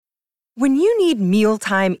When you need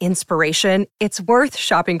mealtime inspiration, it's worth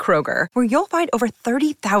shopping Kroger, where you'll find over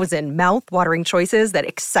 30,000 mouth-watering choices that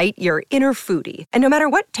excite your inner foodie. And no matter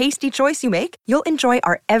what tasty choice you make, you'll enjoy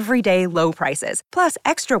our everyday low prices, plus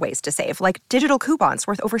extra ways to save, like digital coupons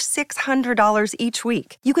worth over $600 each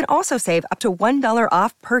week. You can also save up to $1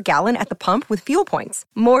 off per gallon at the pump with fuel points.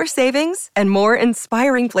 More savings and more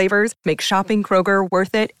inspiring flavors make shopping Kroger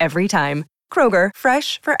worth it every time. Kroger,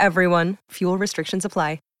 fresh for everyone. Fuel restrictions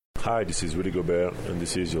apply. Hi, this is Rudy Gobert, and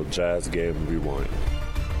this is your Jazz Game Rewind.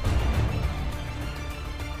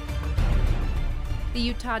 The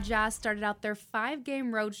Utah Jazz started out their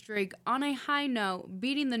 5-game road streak on a high note,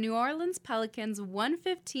 beating the New Orleans Pelicans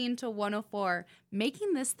 115-104,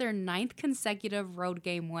 making this their 9th consecutive road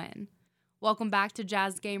game win. Welcome back to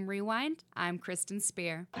Jazz Game Rewind. I'm Kristen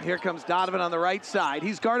Spear. Here comes Donovan on the right side.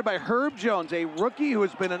 He's guarded by Herb Jones, a rookie who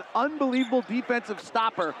has been an unbelievable defensive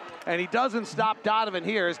stopper, and he doesn't stop Donovan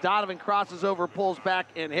here as Donovan crosses over, pulls back,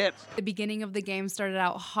 and hits. The beginning of the game started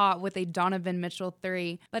out hot with a Donovan Mitchell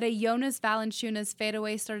 3, but a Jonas Valanciunas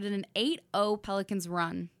fadeaway started an 8-0 Pelicans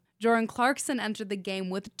run. Jordan Clarkson entered the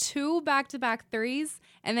game with 2 back-to-back threes,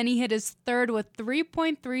 and then he hit his third with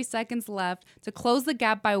 3.3 seconds left to close the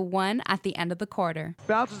gap by 1 at the end of the quarter.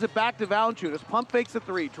 Bounces it back to Valanciunas, pump fakes a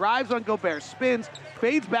 3, drives on Gobert, spins,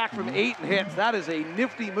 fades back from 8 and hits. That is a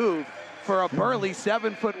nifty move for a burly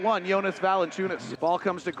 7'1" Jonas Valanciunas. Ball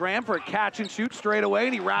comes to Graham for a catch and shoot straight away,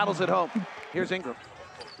 and he rattles it home. Here's Ingram.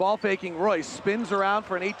 Ball faking Royce, spins around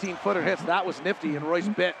for an 18-footer, hits. That was nifty, and Royce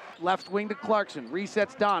bit. Left wing to Clarkson,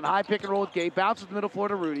 resets Don, high pick and roll with Gabe, bounces the middle floor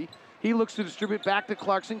to Rudy. He looks to distribute back to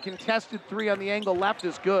Clarkson, contested 3 on the angle left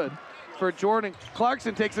is good for Jordan.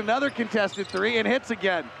 Clarkson takes another contested 3 and hits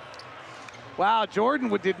again. Wow,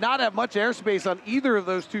 Jordan did not have much airspace on either of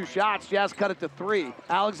those 2 shots. Jazz cut it to 3.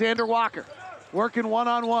 Alexander Walker working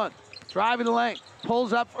one-on-one, driving the lane,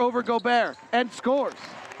 pulls up over Gobert and scores.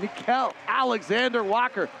 Nickeil Alexander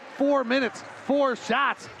Walker, 4 minutes, 4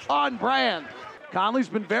 shots on brand. Conley's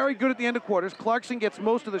been very good at the end of quarters. Clarkson gets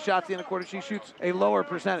most of the shots at the end of quarters. She shoots a lower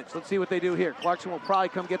percentage. Let's see what they do here. Clarkson will probably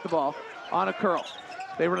come get the ball on a curl.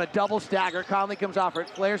 They run a double stagger. Conley comes off it,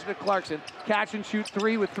 flares it to Clarkson. Catch and shoot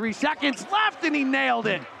 3 with 3 seconds left, and he nailed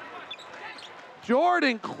it.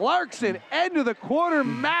 Jordan Clarkson, end of the quarter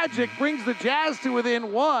magic, brings the Jazz to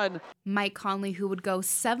within 1. Mike Conley, who would go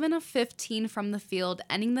 7 of 15 from the field,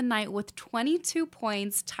 ending the night with 22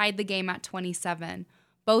 points, tied the game at 27.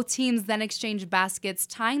 Both teams then exchanged baskets,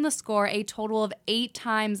 tying the score a total of 8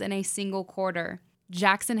 times in a single quarter.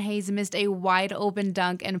 Jackson Hayes missed a wide-open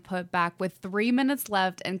dunk and put back with 3 minutes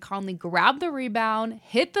left, and Conley grabbed the rebound,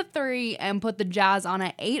 hit the 3, and put the Jazz on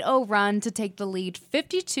an 8-0 run to take the lead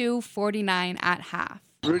 52-49 at half.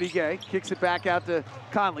 Rudy Gay kicks it back out to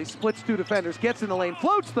Conley, splits 2 defenders, gets in the lane,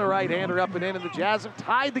 floats the right-hander up and in, and the Jazz have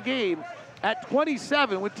tied the game at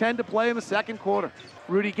 27 with 10 to play in the second quarter.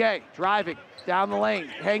 Rudy Gay driving down the lane,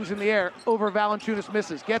 hangs in the air, over Valanciunas,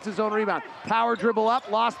 misses, gets his own rebound, power dribble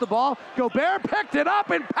up, lost the ball, Gobert picked it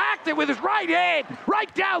up and packed it with his right hand,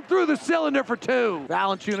 right down through the cylinder for 2.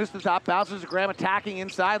 Valanciunas, the top, bounces to Graham, attacking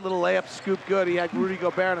inside, little layup, scoop good. He had Rudy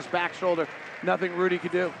Gobert on his back shoulder, nothing Rudy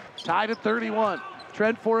could do. Tied at 31.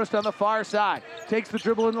 Trent Forrest on the far side, takes the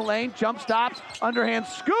dribble in the lane, jump stops, underhand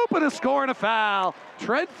scoop, and a score and a foul.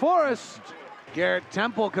 Trent Forrest. Garrett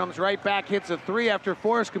Temple comes right back, hits a 3 after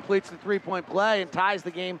Forrest completes the 3-point play and ties the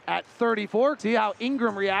game at 34. See how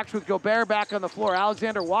Ingram reacts with Gobert back on the floor.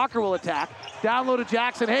 Alexander Walker will attack. Down low to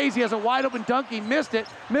Jackson Hayes. He has a wide open dunk. He missed it.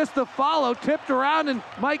 Missed the follow. Tipped around, and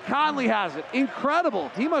Mike Conley has it. Incredible.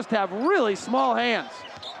 He must have really small hands.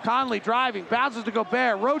 Conley driving, bounces to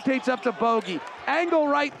Gobert, rotates up to Bogey. Angle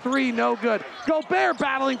right 3, no good. Gobert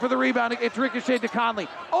battling for the rebound. It's ricocheted to Conley.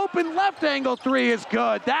 Open left angle 3 is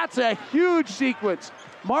good. That's a huge sequence.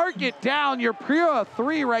 Mark it down. Your pure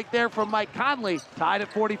 3 right there from Mike Conley. Tied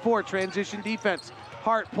at 44, transition defense.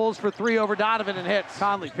 Hart pulls for 3 over Donovan and hits.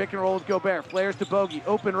 Conley pick and roll with Gobert, flares to Bogey.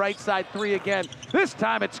 Open right side 3 again. This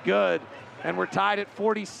time it's good. And we're tied at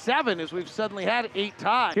 47 as we've suddenly had 8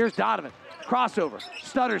 ties. Here's Donovan. Crossover,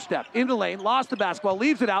 stutter step, into lane, lost the basketball,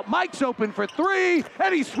 leaves it out. Mike's open for 3,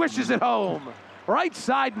 and he swishes it home. Right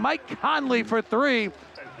side, Mike Conley for 3.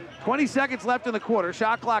 20 seconds left in the quarter.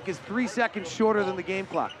 Shot clock is 3 seconds shorter than the game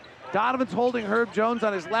clock. Donovan's holding Herb Jones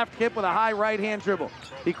on his left hip with a high right-hand dribble.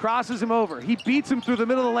 He crosses him over. He beats him through the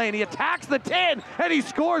middle of the lane. He attacks the 10, and he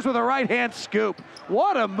scores with a right-hand scoop.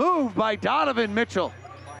 What a move by Donovan Mitchell.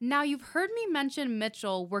 Now, you've heard me mention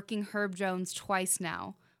Mitchell working Herb Jones twice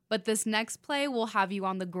now. But this next play will have you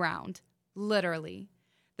on the ground, literally.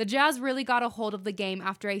 The Jazz really got a hold of the game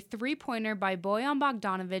after a 3-pointer by Bojan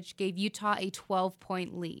Bogdanovic gave Utah a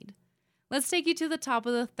 12-point lead. Let's take you to the top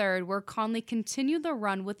of the third, where Conley continued the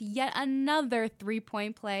run with yet another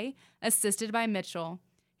three-point play, assisted by Mitchell.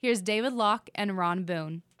 Here's David Locke and Ron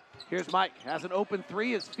Boone. Here's Mike, has an open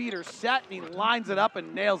three, his feet are set, and he lines it up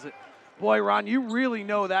and nails it. Boy, Ron, you really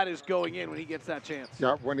know that is going in when he gets that chance.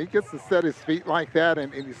 Yeah, when he gets to set his feet like that,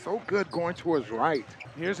 and he's so good going to his right.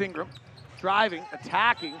 Here's Ingram, driving,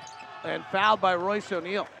 attacking, and fouled by Royce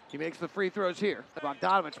O'Neal. He makes the free throws here.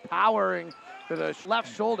 Bogdanovich powering to the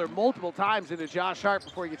left shoulder multiple times into Josh Hart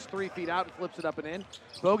before he gets 3 feet out and flips it up and in.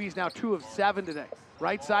 Bogey's now 2 of 7 today.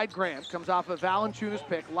 Right side, Graham comes off a Valanciunas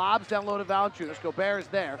pick, lobs down low to Valanciunas. Gobert is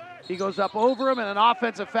there. He goes up over him, and an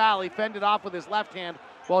offensive foul. He fended off with his left hand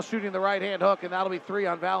while shooting the right-hand hook, and that'll be 3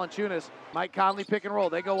 on Valanciunas. Mike Conley pick and roll.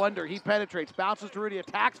 They go under. He penetrates, bounces to Rudy,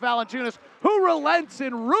 attacks Valanciunas, who relents,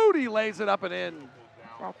 and Rudy lays it up and in.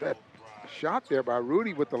 Off that shot there by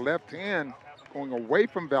Rudy with the left hand going away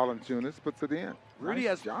from Valanciunas, puts it in. Rudy Nice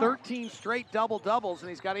has job. 13 straight double-doubles, and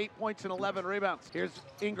he's got 8 points and 11 rebounds. Here's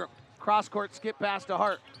Ingram. Cross-court skip pass to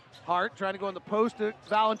Hart. Hart trying to go in the post to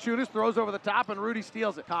Valanciunas, throws over the top, and Rudy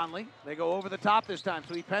steals it. Conley, they go over the top this time,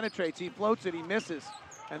 so he penetrates, he floats it, he misses.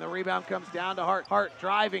 And the rebound comes down to Hart. Hart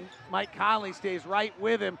driving, Mike Conley stays right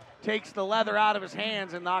with him, takes the leather out of his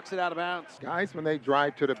hands and knocks it out of bounds. Guys, when they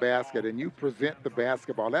drive to the basket and you present the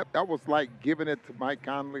basketball, that was like giving it to Mike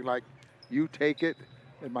Conley, like you take it,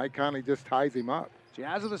 and Mike Conley just ties him up.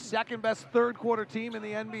 Jazz are the second best third quarter team in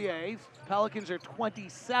the NBA. Pelicans are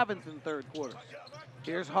 27th in third quarters.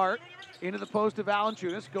 Here's Hart into the post of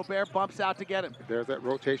Valanciunas. Gobert bumps out to get him. There's that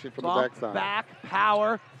rotation from Bump, the backside. back,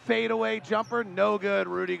 power, fadeaway jumper, no good.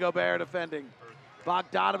 Rudy Gobert defending.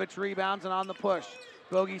 Bogdanovich rebounds and on the push.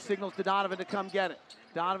 Bogey signals to Donovan to come get it.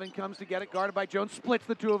 Donovan comes to get it, guarded by Jones, splits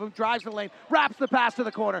the two of them, drives the lane, wraps the pass to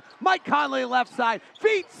the corner. Mike Conley left side,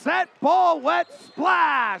 feet set, ball wet,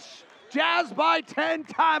 splash! Jazz by 10,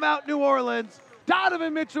 timeout New Orleans.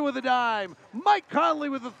 Donovan Mitchell with a dime. Mike Conley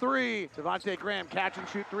with a 3. Devontae Graham catch and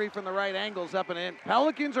shoot 3 from the right angles up and in.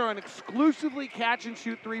 Pelicans are an exclusively catch and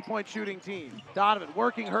shoot 3-point shooting team. Donovan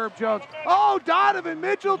working Herb Jones. Oh, Donovan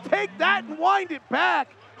Mitchell, take that and wind it back.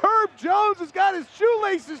 Herb Jones has got his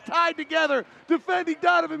shoelaces tied together defending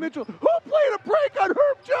Donovan Mitchell. Who played a break on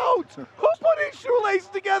Herb Jones? Who put his shoelaces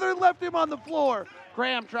together and left him on the floor?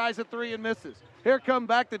 Graham tries a 3 and misses. Here come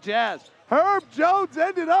back the Jazz. Herb Jones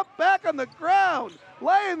ended up back on the ground,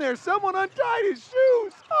 laying there. Someone untied his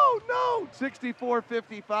shoes. Oh, no.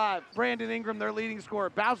 64-55. Brandon Ingram, their leading scorer,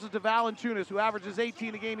 bounces to Valanciunas, who averages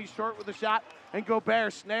 18 a game. He's short with a shot, and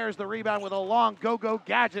Gobert snares the rebound with a long go-go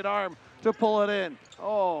gadget arm to pull it in.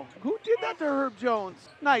 Oh, who did that to Herb Jones?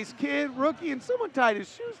 Nice kid, rookie, and someone tied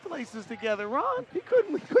his shoelaces together. Ron, he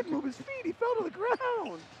couldn't move his feet. He fell to the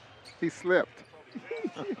ground. He slipped.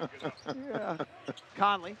 Yeah.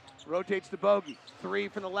 Conley rotates to Bogey. 3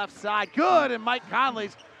 from the left side. Good, and Mike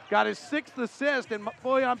Conley's got his 6th assist, and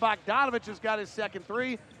Bojan Bogdanovich has got his 2nd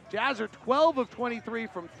 3. Jazz are 12 of 23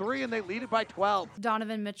 from 3, and they lead it by 12.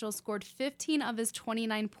 Donovan Mitchell scored 15 of his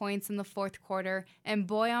 29 points in the fourth quarter, and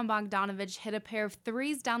Bojan Bogdanovich hit a pair of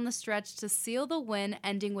threes down the stretch to seal the win,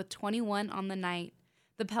 ending with 21 on the night.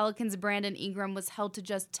 The Pelicans' Brandon Ingram was held to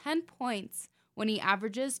just 10 points when he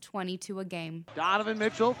averages 22 a game. Donovan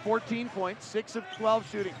Mitchell, 14 points, 6 of 12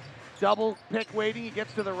 shooting. Double pick waiting, he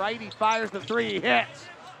gets to the right, he fires the 3, he hits.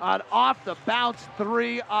 An off the bounce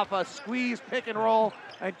 3 off a squeeze pick and roll,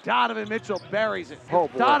 and Donovan Mitchell buries it. Oh,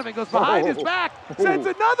 boy. Donovan goes behind his back, sends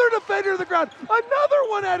another defender to the ground. Another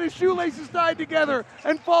one had his shoelaces tied together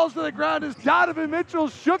and falls to the ground as Donovan Mitchell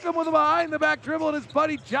shook him with a behind the back dribble, and his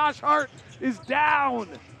buddy Josh Hart is down.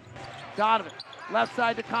 Donovan, left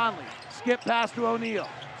side to Conley. Skip pass to O'Neal.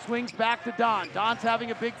 Swings back to Don. Don's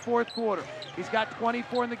having a big fourth quarter. He's got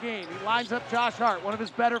 24 in the game. He lines up Josh Hart, one of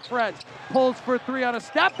his better friends. Pulls for 3 on a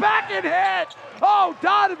step back and hit. Oh,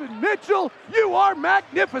 Donovan Mitchell, you are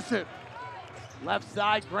magnificent. Left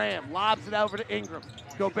side, Graham lobs it over to Ingram.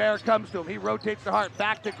 Gobert comes to him. He rotates to Hart.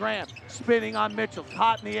 Back to Graham. Spinning on Mitchell.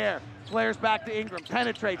 Caught in the air. Flares back to Ingram.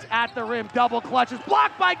 Penetrates at the rim. Double clutches.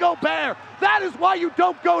 Blocked by Gobert. That is why you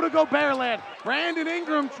don't go to Gobert land. Brandon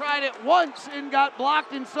Ingram tried it once and got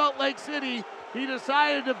blocked in Salt Lake City. He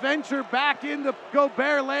decided to venture back into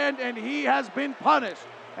Gobert land, and he has been punished.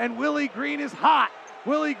 And Willie Green is hot.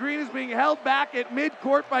 Willie Green is being held back at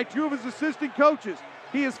midcourt by 2 of his assistant coaches.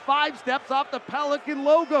 He is 5 steps off the Pelican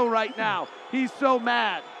logo right now. He's so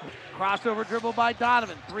mad. Crossover dribble by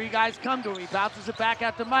Donovan. 3 guys come to him. He bounces it back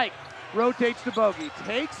out to Mike. Rotates to Bogey.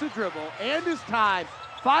 Takes the dribble and his time.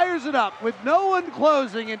 Fires it up with no one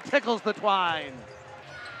closing and tickles the twine.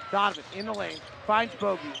 Donovan in the lane. Finds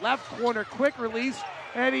Bogey. Left corner. Quick release.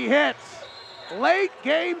 And he hits. Late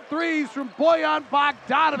game 3s from Bojan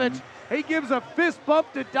Bogdanovich. He gives a fist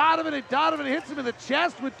bump to Donovan, and Donovan hits him in the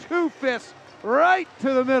chest with 2 fists right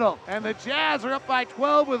to the middle. And the Jazz are up by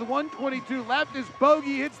 12 with 1:22 left as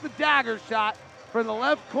Bogey hits the dagger shot from the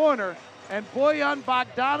left corner. And Bojan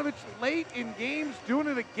Bogdanovic late in games doing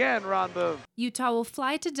it again, Ron Boone. Utah will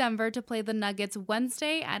fly to Denver to play the Nuggets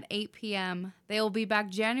Wednesday at 8 p.m. They will be back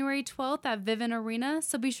January 12th at Vivint Arena,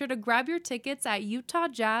 so be sure to grab your tickets at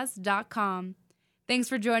utahjazz.com. Thanks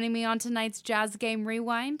for joining me on tonight's Jazz Game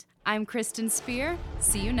Rewind. I'm Kristen Spear.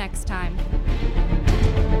 See you next time.